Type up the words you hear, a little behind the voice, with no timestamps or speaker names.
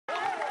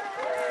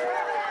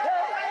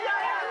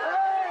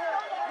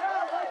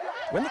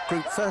When the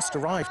group first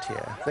arrived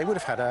here, they would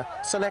have had a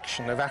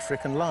selection of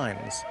African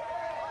lines.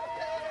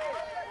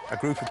 A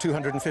group of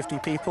 250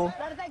 people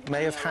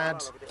may have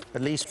had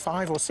at least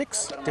 5 or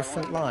 6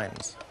 different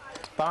lines.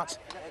 But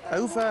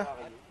over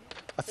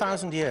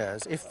 1,000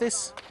 years, if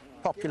this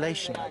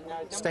population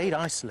stayed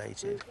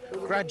isolated,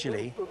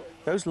 gradually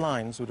those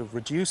lines would have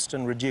reduced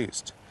and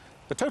reduced.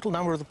 The total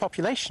number of the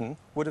population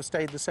would have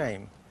stayed the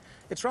same.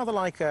 It's rather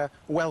like a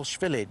Welsh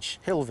village,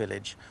 hill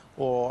village,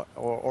 or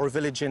a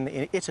village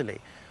in Italy,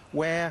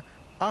 where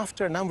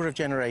after a number of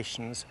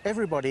generations,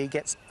 everybody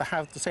gets to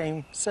have the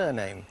same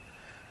surname.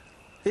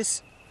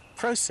 This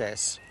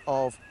process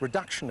of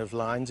reduction of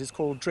lines is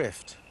called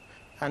drift,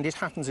 and it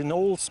happens in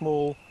all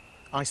small,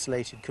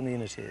 isolated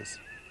communities.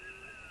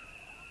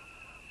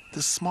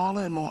 The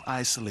smaller and more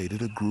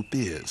isolated a group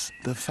is,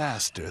 the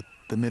faster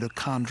the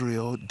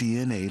mitochondrial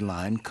DNA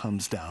line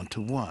comes down to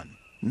one.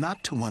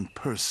 Not to one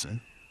person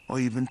or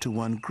even to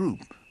one group,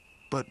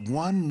 but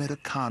one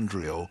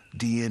mitochondrial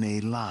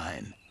DNA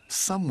line.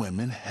 Some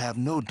women have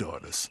no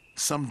daughters.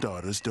 Some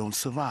daughters don't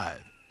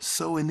survive.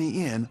 So in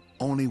the end,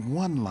 only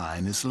one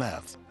line is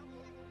left.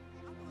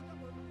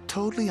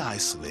 Totally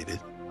isolated,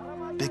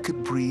 they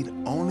could breed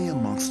only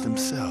amongst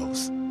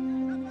themselves.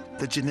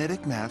 The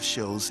genetic math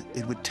shows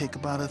it would take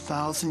about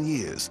 1,000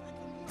 years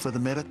for the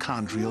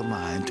mitochondrial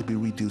line to be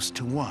reduced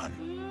to one.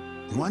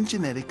 One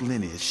genetic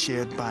lineage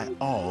shared by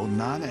all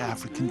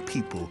non-African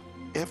people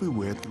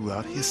everywhere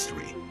throughout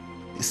history.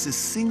 It's this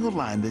single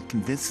line that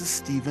convinces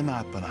Stephen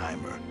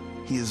Oppenheimer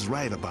he is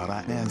right about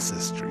our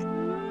ancestry.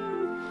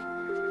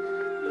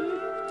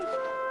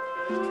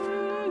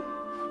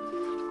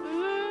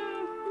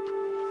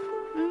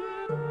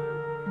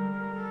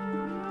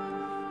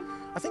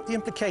 I think the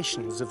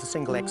implications of the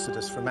single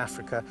exodus from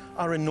Africa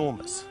are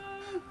enormous.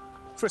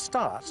 For a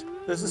start,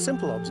 there's a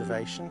simple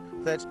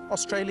observation that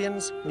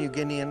Australians, New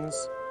Guineans,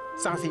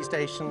 Southeast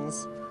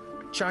Asians,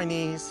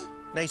 Chinese,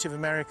 Native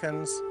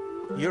Americans,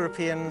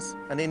 Europeans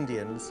and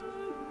Indians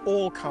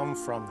all come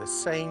from the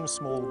same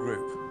small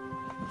group.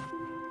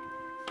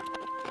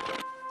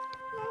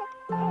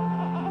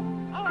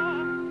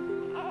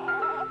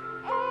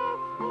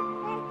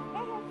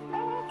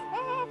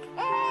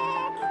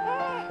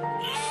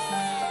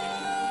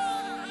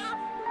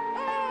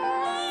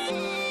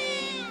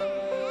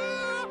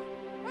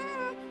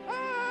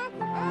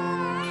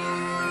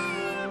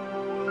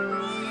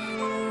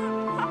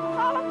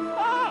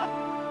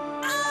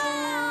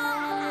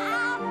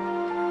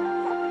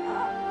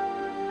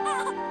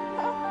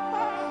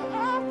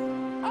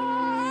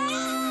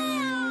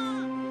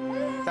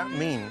 That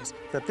means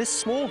that this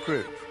small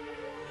group,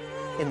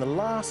 in the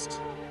last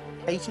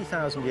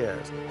 80,000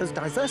 years, has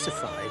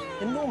diversified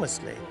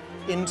enormously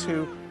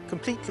into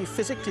completely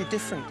physically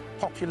different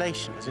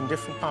populations in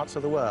different parts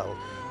of the world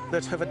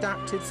that have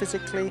adapted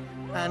physically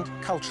and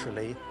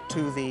culturally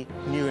to the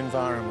new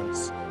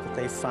environments that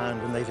they've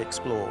found and they've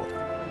explored.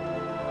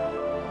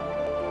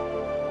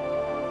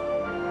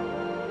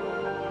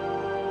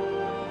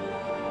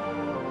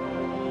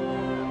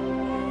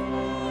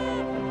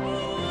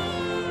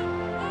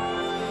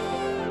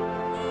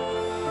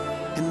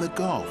 In the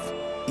Gulf,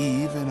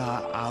 Eve and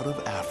our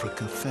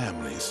out-of-Africa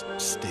families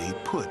stayed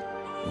put,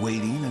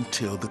 waiting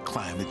until the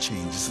climate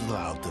changes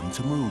allowed them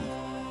to move.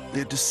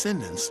 Their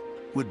descendants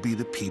would be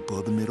the people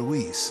of the Middle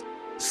East,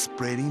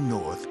 spreading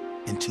north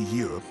into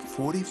Europe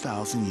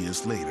 40,000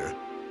 years later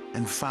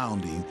and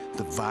founding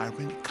the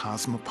vibrant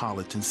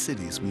cosmopolitan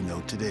cities we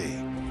know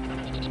today.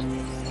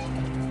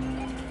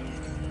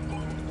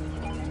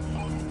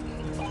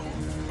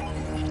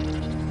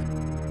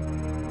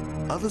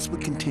 Others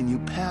would continue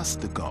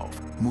past the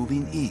Gulf,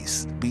 moving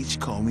east,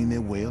 beachcombing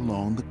their way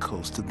along the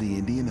coast of the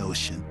Indian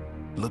Ocean,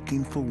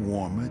 looking for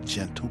warmer,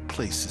 gentle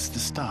places to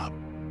stop.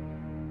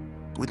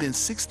 Within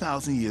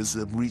 6,000 years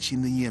of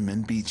reaching the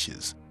Yemen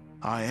beaches,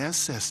 our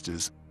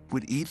ancestors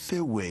would eat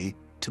their way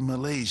to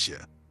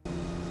Malaysia.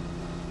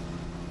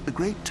 The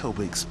Great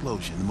Toba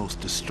Explosion, the most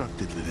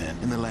destructive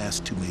event in the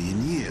last 2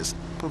 million years,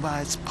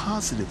 provides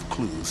positive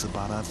clues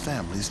about our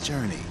family's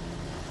journey.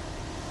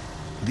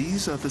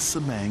 These are the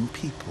Semang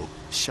people,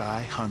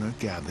 shy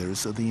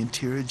hunter-gatherers of the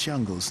interior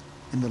jungles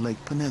in the Lake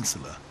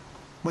Peninsula.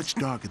 Much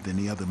darker than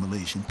the other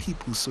Malaysian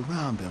people who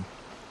surround them,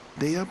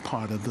 they are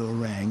part of the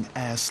Orang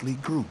Asli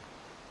group.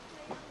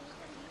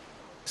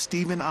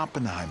 Stephen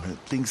Oppenheimer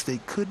thinks they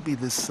could be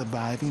the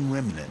surviving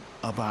remnant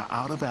of our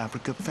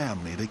out-of-Africa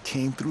family that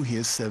came through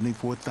here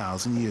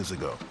 74,000 years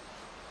ago.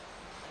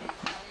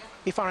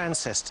 If our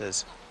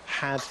ancestors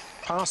had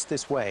passed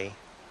this way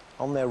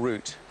on their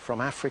route from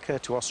Africa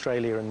to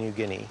Australia and New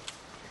Guinea,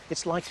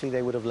 it's likely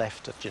they would have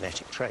left a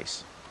genetic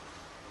trace.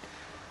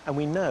 And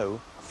we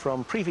know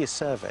from previous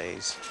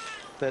surveys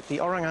that the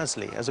Orang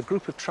Asli, as a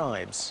group of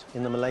tribes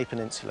in the Malay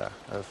Peninsula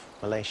of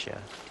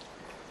Malaysia,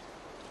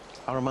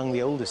 are among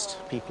the oldest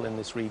people in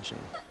this region.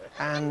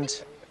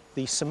 And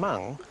the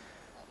Semang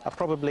are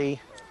probably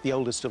the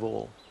oldest of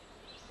all.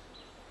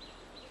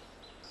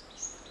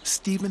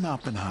 Stephen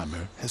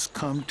Oppenheimer has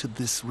come to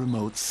this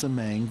remote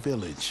Semang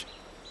village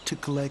to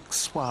collect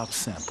swab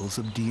samples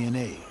of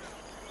DNA.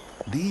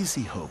 These,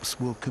 he hopes,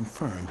 will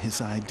confirm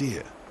his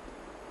idea.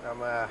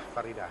 Nama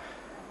Farida.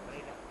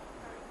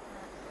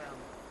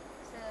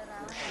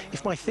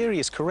 If my theory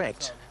is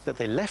correct, that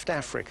they left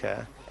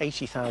Africa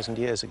 80,000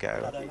 years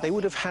ago, they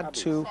would have had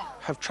to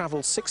have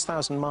traveled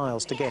 6,000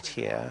 miles to get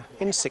here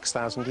in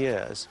 6,000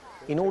 years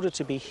in order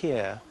to be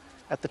here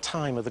at the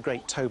time of the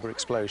Great Toba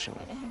explosion.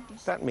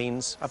 That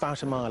means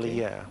about a mile a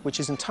year, which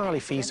is entirely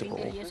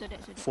feasible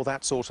for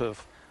that sort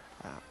of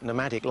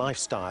nomadic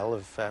lifestyle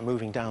of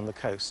moving down the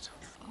coast.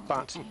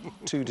 But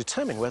to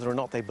determine whether or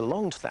not they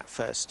belong to that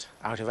first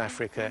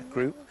out-of-Africa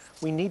group,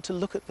 we need to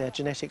look at their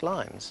genetic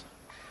lines.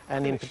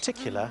 And in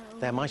particular,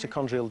 their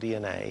mitochondrial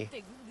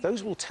DNA.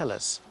 Those will tell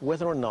us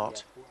whether or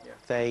not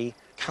they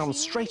come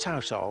straight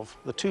out of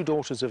the two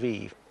daughters of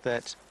Eve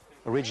that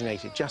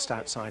originated just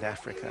outside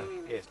Africa.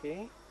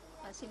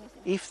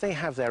 If they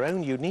have their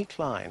own unique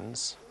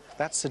lines,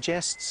 that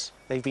suggests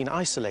they've been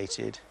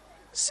isolated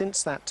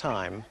since that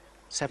time,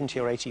 70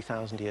 or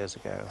 80,000 years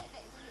ago,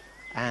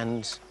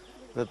 and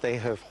that they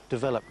have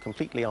developed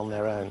completely on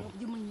their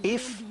own.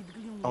 If,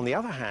 on the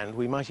other hand,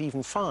 we might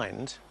even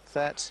find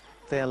that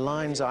their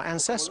lines are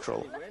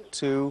ancestral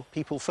to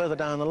people further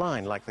down the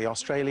line, like the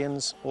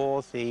Australians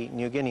or the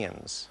New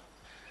Guineans.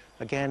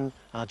 Again,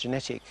 our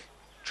genetic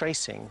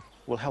tracing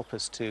will help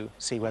us to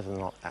see whether or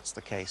not that's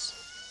the case.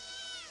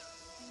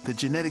 The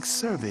genetic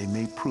survey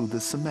may prove the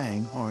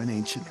Semang are an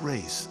ancient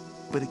race,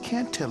 but it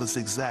can't tell us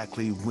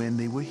exactly when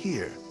they were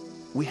here.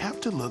 We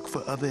have to look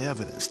for other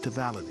evidence to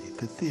validate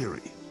the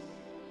theory.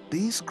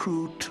 These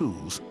crude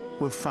tools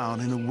were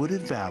found in a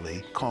wooded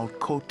valley called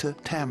Kota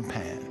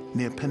Tampan,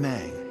 near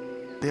Penang.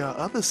 There are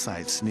other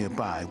sites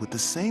nearby with the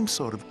same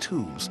sort of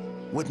tools.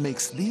 What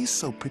makes these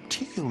so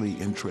particularly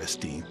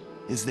interesting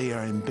is they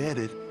are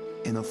embedded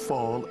in a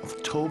fall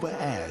of Toba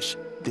ash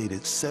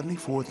dated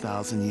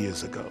 74,000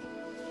 years ago.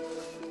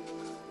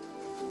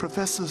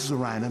 Professor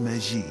Zoraina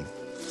Majid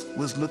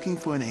was looking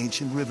for an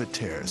ancient river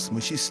terrace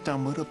when she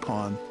stumbled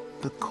upon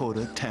the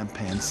Kota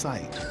Tampan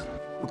site.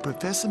 What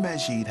Professor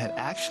Majid had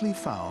actually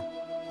found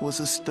was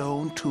a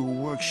stone tool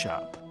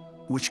workshop,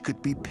 which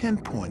could be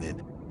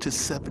pinpointed to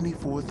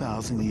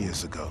 74,000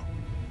 years ago.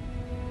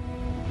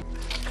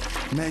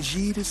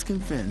 Majid is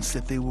convinced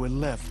that they were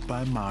left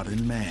by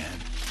modern man.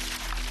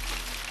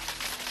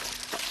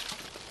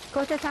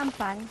 Kota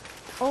Tampan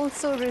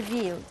also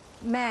revealed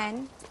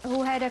man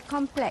who had a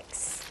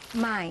complex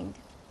mind.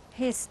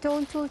 His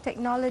stone tool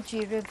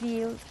technology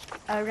revealed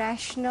a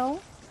rational,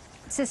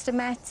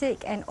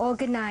 systematic and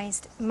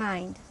organized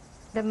mind,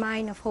 the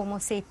mind of Homo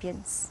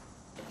sapiens.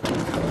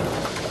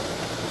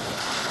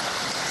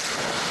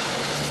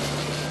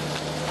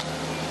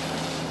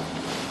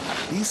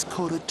 These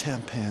Kota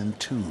Tampan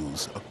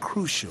tools are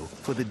crucial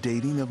for the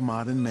dating of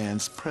modern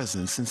man's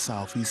presence in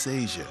Southeast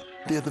Asia.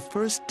 They're the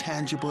first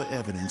tangible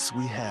evidence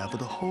we have of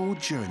the whole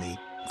journey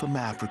from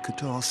Africa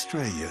to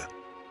Australia.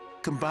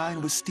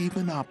 Combined with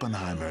Stephen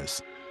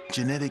Oppenheimer's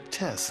genetic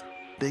tests,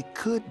 they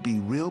could be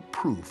real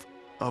proof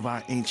of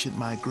our ancient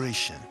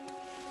migration.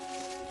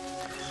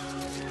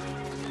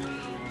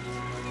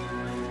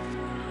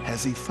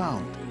 Has he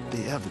found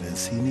the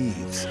evidence he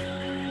needs?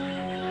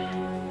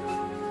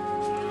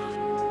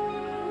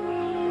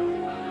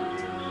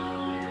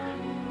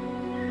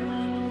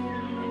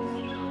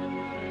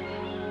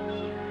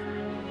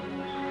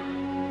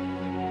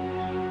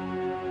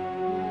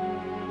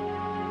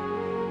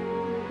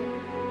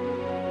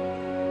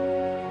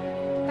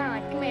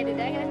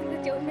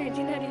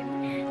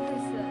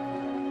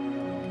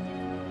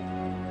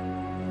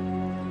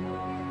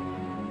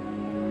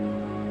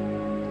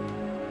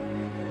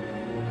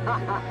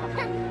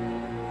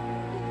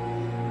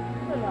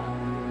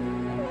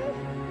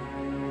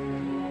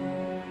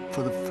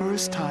 For the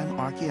first time,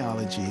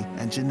 archaeology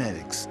and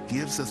genetics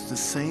gives us the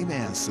same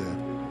answer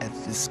at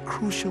this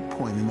crucial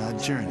point in our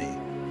journey.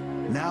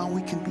 Now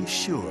we can be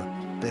sure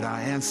that our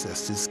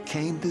ancestors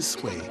came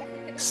this way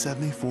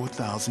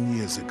 74,000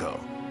 years ago.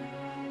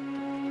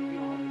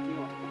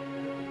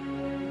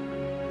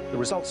 The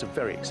results are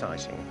very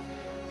exciting.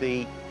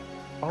 The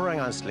Orang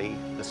Asli,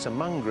 the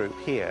Semang group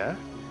here,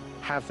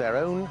 have their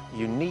own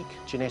unique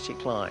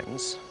genetic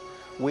lines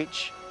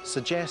which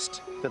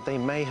suggest that they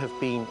may have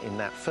been in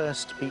that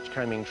first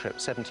beachcombing trip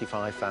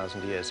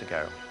 75,000 years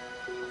ago.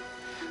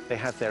 They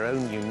have their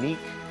own unique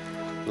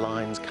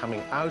lines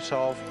coming out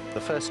of the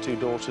first two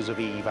daughters of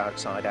Eve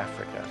outside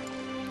Africa.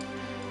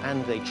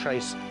 And they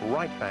trace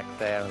right back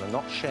there and are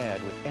not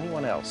shared with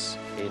anyone else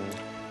in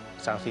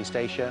Southeast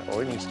Asia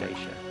or in East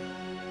Asia.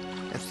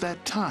 At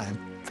that time,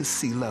 the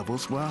sea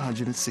levels were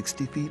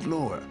 160 feet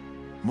lower.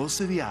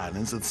 Most of the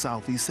islands of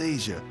Southeast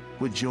Asia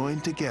were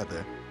joined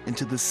together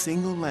into the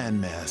single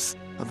landmass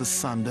of the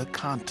Sunda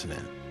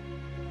continent.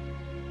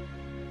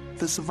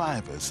 The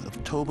survivors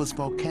of Toba's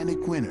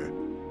volcanic winter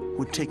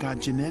would take our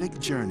genetic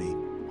journey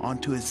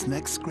onto its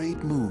next great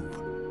move,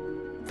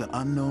 the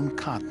unknown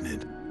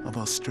continent of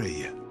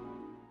Australia.